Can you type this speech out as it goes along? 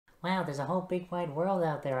Wow, there's a whole big wide world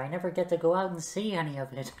out there. I never get to go out and see any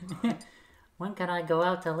of it. When can I go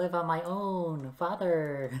out to live on my own?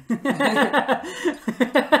 Father!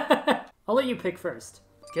 I'll let you pick first.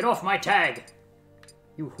 Get off my tag!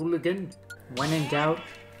 You hooligan. When in doubt,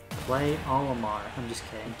 play Olimar. I'm just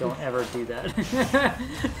kidding. Don't ever do that.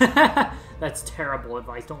 That's terrible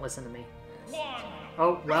advice. Don't listen to me.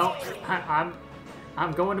 Oh, well,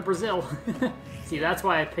 I'm going to Brazil. See, that's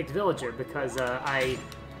why I picked Villager, because I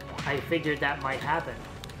figured that might happen.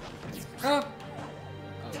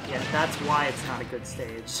 Yeah, that's why it's not a good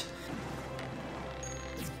stage.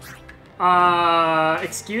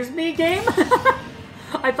 Excuse me, game?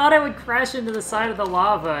 I thought I would crash into the side of the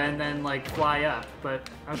lava and then, like, fly up, but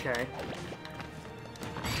okay.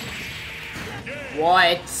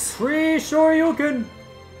 What? Pretty sure you can.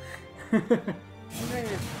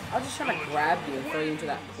 I'll just try to grab you and throw you into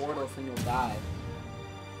that portal so you'll die.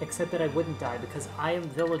 Except that I wouldn't die because I am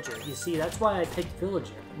Villager. You see, that's why I picked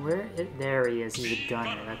Villager. There he is. He's a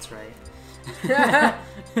gunner. That's right.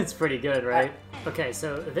 It's pretty good, right? Okay,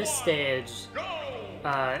 so this stage,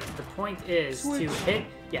 the point is to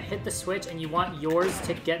hit the switch, and you want yours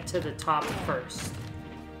to get to the top first.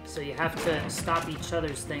 So you have to stop each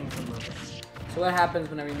other's thing from moving. So what happens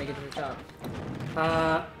whenever you make it to the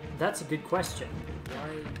top? That's a good question.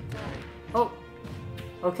 Oh,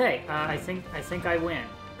 okay. I think I win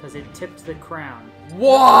because it tipped the crown.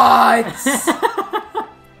 What?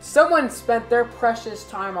 Someone spent their precious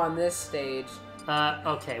time on this stage.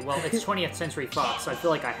 Okay, well, it's 20th Century Fox, so I feel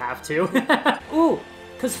like I have to. Ooh,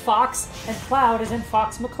 because Fox and Cloud is in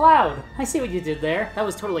Fox McCloud. I see what you did there. That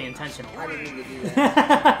was totally intentional. I didn't mean to do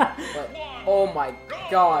that. But, oh my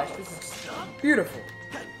gosh, this is beautiful.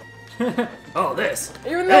 Oh, this.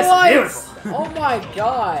 Even the lights! Oh my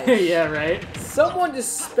gosh. Yeah, right? Someone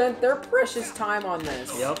just spent their precious time on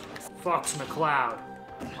this. Yep. Fox McCloud.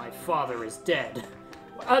 My father is dead.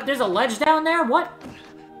 There's a ledge down there? What?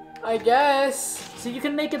 I guess. So you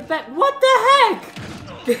can make it back. What the heck?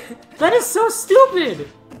 That is so stupid.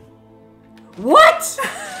 What?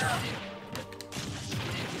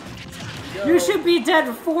 You should be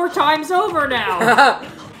dead 4 times over now.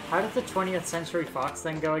 How did the 20th Century Fox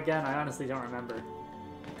thing go again? I honestly don't remember.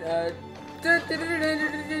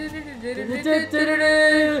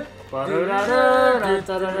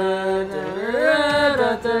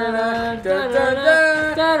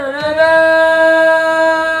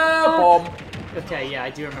 Okay, yeah, I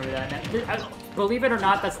do remember that. Believe it or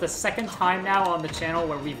not, that's the second time now on the channel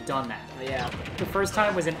where we've done that. Yeah. The first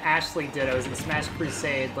time was in Ashley Dittos in Smash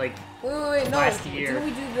Crusade, like, wait, no, last year. Didn't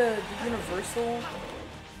we do the Universal?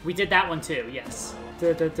 We did that one too, yes.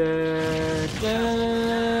 Yeah, that's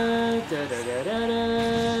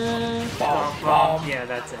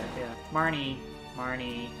it, yeah. Marnie.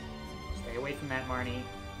 Stay away from that, Marnie.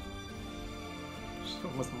 She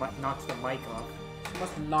almost knocks the mic off. She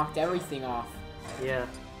must have knocked everything off. Yeah.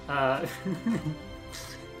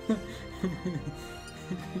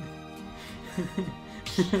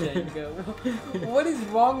 There you go. What is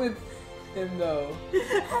wrong with him, though?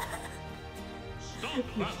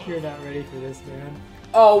 You're not ready for this, man.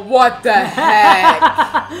 Oh, what the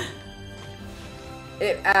heck?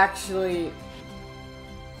 It actually...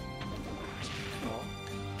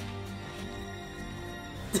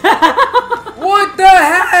 What the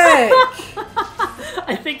heck?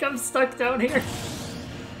 I think I'm stuck down here.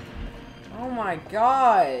 Oh my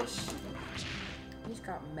gosh. He just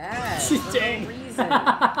got mad for Dang. no reason.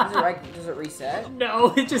 Does it reset?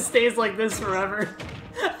 No, it just stays like this forever.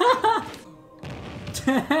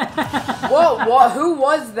 Whoa, who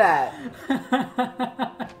was that?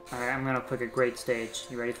 Alright, I'm gonna pick a great stage.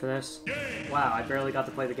 You ready for this? Wow, I barely got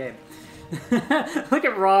to play the game. Look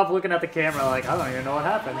at Rob looking at the camera like, I don't even know what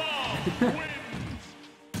happened.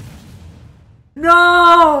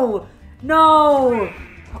 No! No!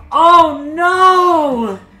 Oh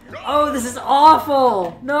no! Oh, this is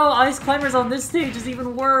awful! No, Ice Climbers on this stage is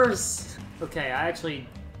even worse! Okay,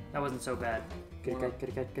 that wasn't so bad. Alright.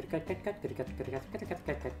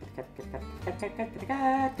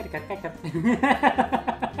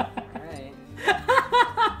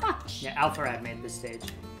 Yeah, Alpharad made this stage.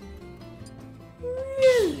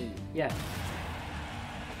 Yeah.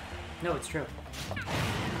 No, it's true.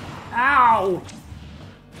 Ow!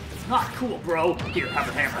 It's not cool, bro. Here, have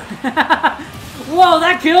a hammer. Whoa,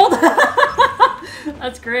 that killed?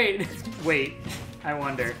 That's great. Wait, I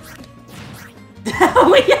wonder.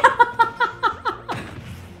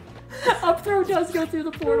 Up throw does go through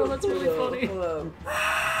the portal, that's really funny. Hello.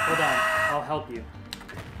 Hold on, I'll help you.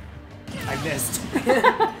 I missed.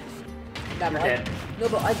 No, You're dead. no,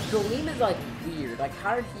 but like, Galeem is like weird. Like,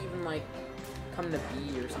 how did he even like... come to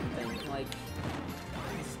be or something. Like,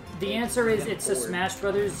 the answer is it's a Smash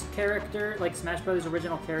Brothers character, like Smash Brothers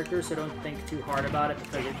original character, so don't think too hard about it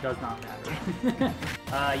because it does not matter.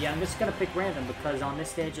 Yeah, I'm just gonna pick random because on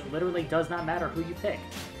this stage it literally does not matter who you pick.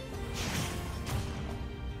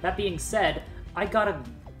 That being said, I got a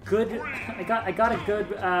good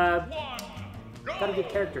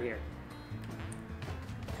character here.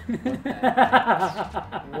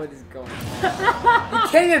 what is going on? You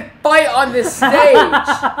can't even fight on this stage!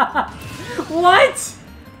 What?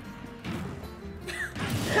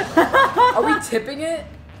 Are we tipping it?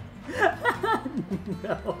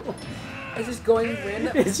 No. It's just going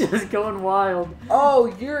random? It's just going wild. Oh,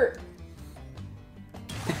 you're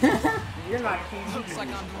not. Looks like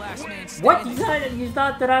I'm the last man standing. What? You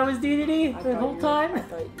thought that I was DDD the whole time?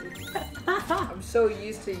 I'm so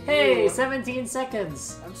used to you. Hey, 17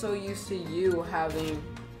 seconds. I'm so used to you having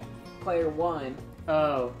player 1.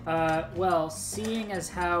 Oh, well, seeing as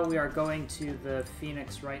how we are going to the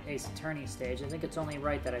Phoenix Wright Ace Attorney stage, I think it's only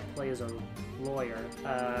right that I play as a lawyer.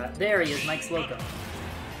 There he is, Mike Slocum.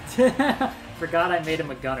 Forgot I made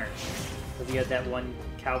him a gunner, because he had that one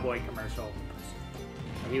cowboy commercial.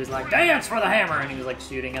 He was like, dance for the hammer! And he was like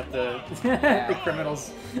shooting at the, the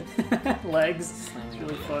criminal's legs. It's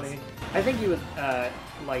really funny. I think you would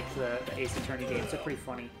like the Ace Attorney games. They're pretty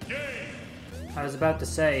funny. I was about to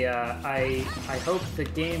say, I hope the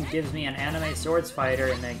game gives me an anime swords fighter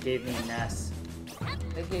and then gave me Ness.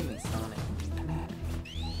 They gave me Sonic.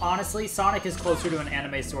 Honestly, Sonic is closer to an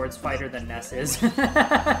anime swords fighter than Ness is.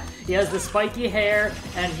 He has the spiky hair,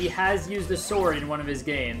 and he has used a sword in one of his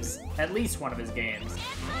games. At least one of his games.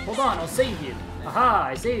 Hold on, I'll save you. Aha,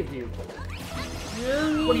 I saved you.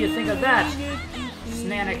 What do you think of that?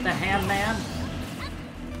 Snanik the Ham Man?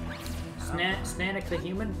 Snanik the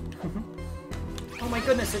Human? Oh my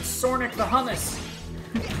goodness, it's Sornik the Hummus!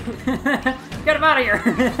 Get him out of here!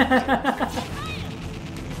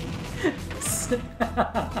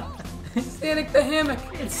 Snanik the Hammock!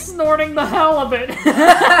 It's Snorting the Halibut!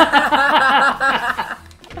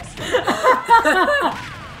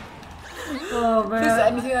 Oh man. Is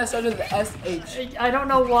anything that starts with SH? I don't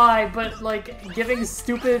know why, but like, giving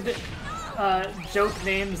stupid joke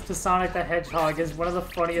names to Sonic the Hedgehog is one of the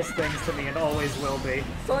funniest things to me and always will be.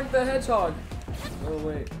 Sonic the Hedgehog! Oh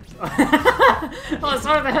wait. Oh,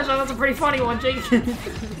 Sonic the Hedgehog, that's a pretty funny one, Jake.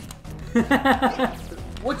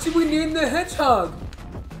 What should we name the hedgehog?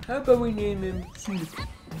 How about we name him Sonic?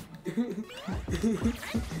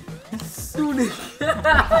 Sonic.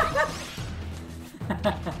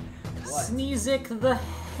 Sneezik the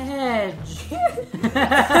Hedge.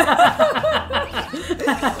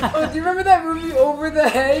 Oh, do you remember that movie Over the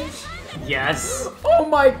Hedge? Yes. Oh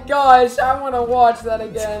my gosh, I want to watch that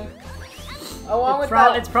again. Along with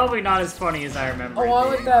that, it's probably not as funny as I remember.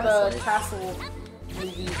 along with that castle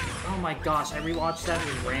movie. Oh my gosh, I rewatched that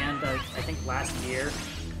with Rand, I think last year.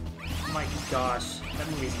 Oh my gosh, that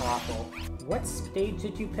movie's awful. What stage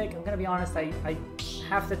did you pick? I'm gonna be honest, I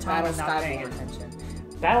half the time I'm not paying attention.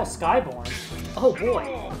 Battle Skyborn? Oh boy.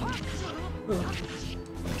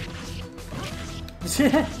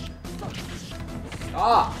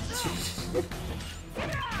 Ah!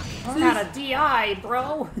 I'm out of DI,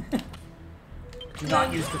 bro! Do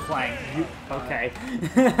not use the clang. Okay.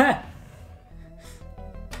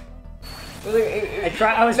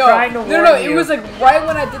 I was trying to warn you. No, it was like right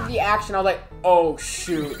when I did the action, I was like, oh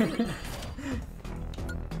shoot.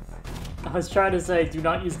 I was trying to say, do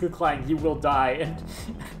not use good clang, you will die, and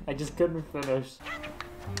I just couldn't finish.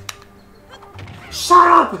 Shut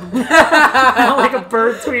up! Like a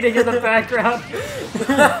bird tweeting in the background.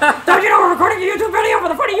 Don't you know we're recording a YouTube video for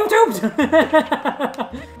the funny YouTubes?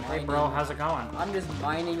 Hey bro, how's it going? I'm just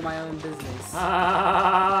minding my own business.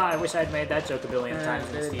 I wish I'd made that joke a billion times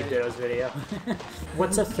in Steve Ditto's video.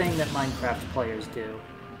 What's a thing that Minecraft players do?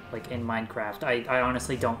 Like in Minecraft? I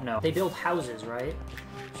honestly don't know. They build houses, right?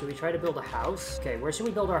 Should we try to build a house? Okay, where should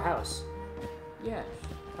we build our house? Yeah.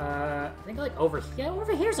 I think like over here. Yeah,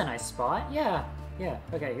 over here's a nice spot. Yeah. Yeah.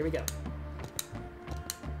 Okay, here we go.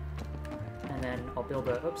 And then I'll build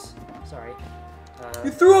a... Oops. Sorry.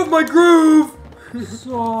 You threw off my groove!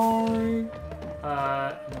 Sorry.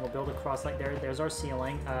 And then we'll build across like there. There's our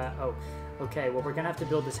ceiling. Oh. Okay, well we're gonna have to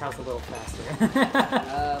build this house a little faster.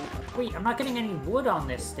 Wait, I'm not getting any wood on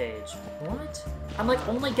this stage. What? I'm like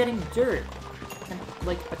only getting dirt. And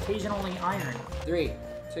like occasionally iron. 3,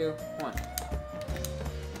 2, 1.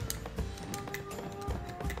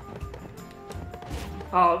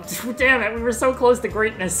 Oh, damn it, we were so close to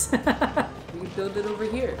greatness. We can build it over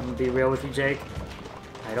here. I'm gonna be real with you, Jake.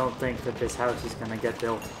 I don't think that this house is gonna get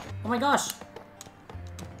built. Oh my gosh!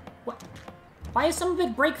 What? Why does some of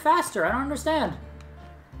it break faster? I don't understand.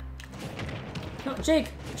 No, Jake,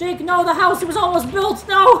 no, the house, it was almost built,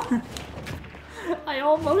 no! I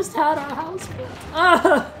almost had our house built.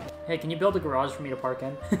 Ah! Hey, can you build a garage for me to park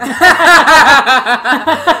in?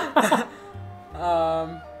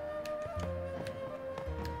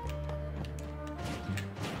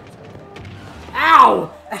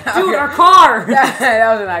 Ow! Dude, Okay. our car!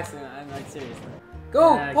 That was an accident. I'm like, seriously.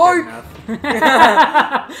 Go, Good park! enough.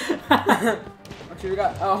 Actually, we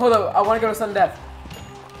got. Oh, hold up. I want to go to sudden death.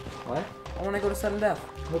 What? I want to go to sudden death.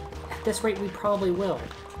 Well, at this rate, we probably will.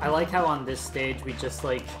 I like how on this stage we just,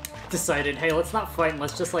 like, decided, hey, let's not fight and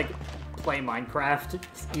let's just, like, play Minecraft.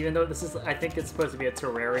 Even though this is, I think it's supposed to be a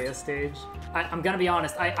Terraria stage. I'm gonna be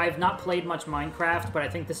honest, I've not played much Minecraft, but I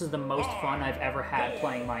think this is the most fun I've ever had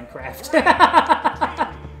playing Minecraft.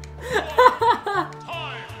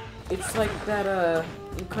 It's like that,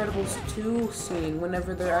 Incredibles 2 scene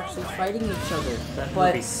whenever they're actually fighting each other. That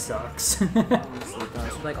But movie sucks. honestly, it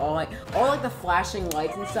does. Like all like the flashing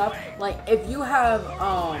lights and stuff. Like if you have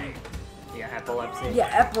Yeah, epilepsy. yeah,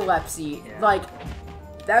 epilepsy, Yeah. like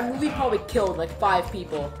that movie probably killed like 5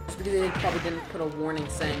 people just because they probably didn't put a warning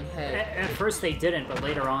saying, hey. At first they didn't, but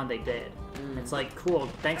later on they did. It's like, cool,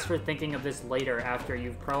 thanks for thinking of this later after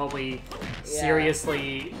you've probably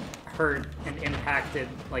seriously hurt and impacted,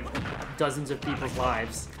 like, dozens of people's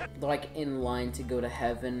lives. Like in line to go to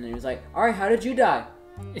heaven, and he was like, alright, how did you die?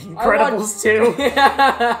 Incredibles 2?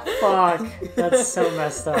 Fuck. That's so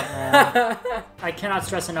messed up, man. I cannot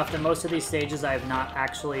stress enough that most of these stages I have not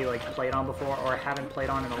actually, like, played on before or haven't played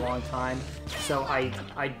on in a long time, so I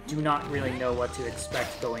do not really know what to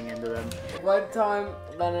expect going into them. One time,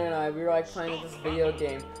 Leonard and I, we were like playing this video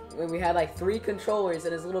game, and we had like 3 controllers,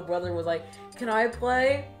 and his little brother was like, can I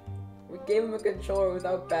play? We gave him a controller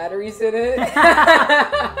without batteries in it.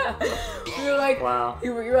 We were like, Wow.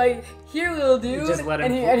 you were like, here, little dude. You just let him,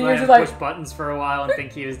 and he let was him just like, push buttons for a while and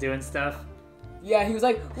think he was doing stuff. yeah, he was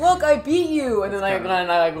like, look, I beat you. And then like, Glenn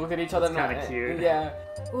and I like looked at each other. That's kinda cute. Yeah.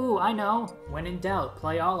 Ooh, I know. When in doubt,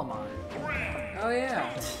 play Olimar. Oh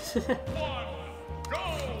yeah.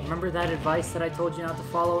 Remember that advice that I told you not to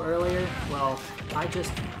follow earlier? Well, I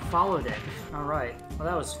just followed it. Alright, well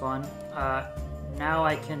that was fun. Now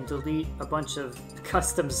I can delete a bunch of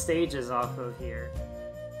custom stages off of here.